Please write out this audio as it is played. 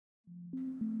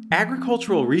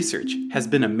Agricultural research has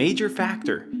been a major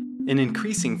factor in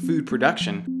increasing food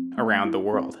production around the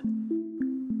world.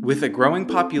 With a growing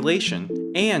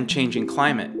population and changing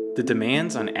climate, the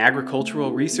demands on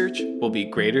agricultural research will be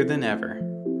greater than ever.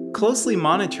 Closely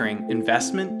monitoring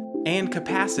investment and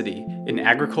capacity in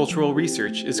agricultural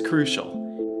research is crucial,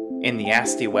 and the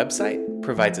ASTI website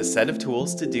provides a set of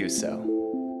tools to do so.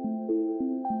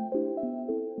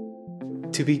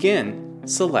 To begin,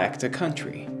 select a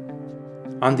country.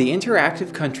 On the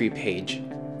Interactive Country page,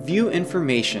 view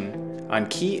information on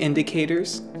key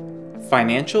indicators,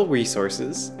 financial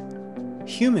resources,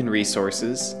 human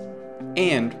resources,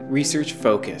 and research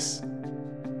focus.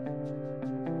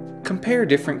 Compare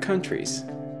different countries.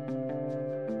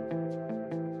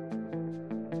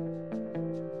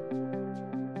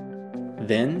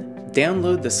 Then,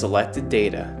 download the selected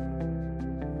data.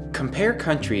 Compare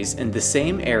countries in the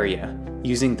same area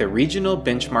using the Regional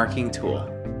Benchmarking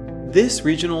tool. This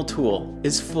regional tool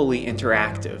is fully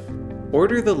interactive.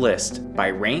 Order the list by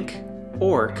rank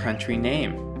or country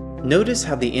name. Notice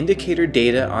how the indicator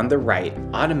data on the right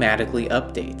automatically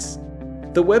updates.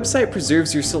 The website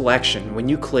preserves your selection when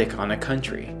you click on a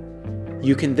country.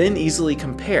 You can then easily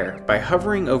compare by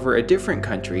hovering over a different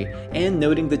country and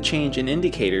noting the change in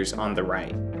indicators on the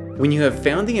right. When you have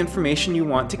found the information you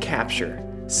want to capture,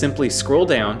 simply scroll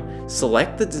down,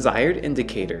 select the desired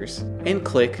indicators, and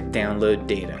click Download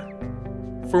Data.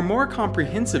 For more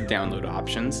comprehensive download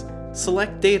options,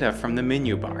 select Data from the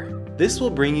menu bar. This will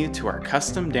bring you to our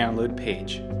custom download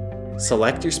page.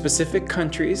 Select your specific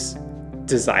countries,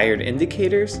 desired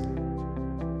indicators,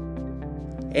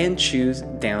 and choose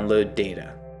Download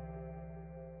Data.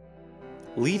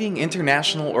 Leading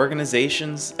international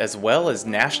organizations as well as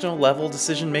national level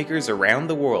decision makers around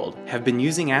the world have been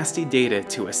using ASTI data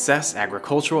to assess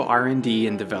agricultural R&D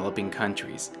in developing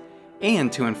countries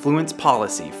and to influence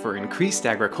policy for increased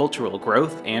agricultural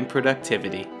growth and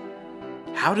productivity.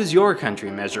 How does your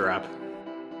country measure up?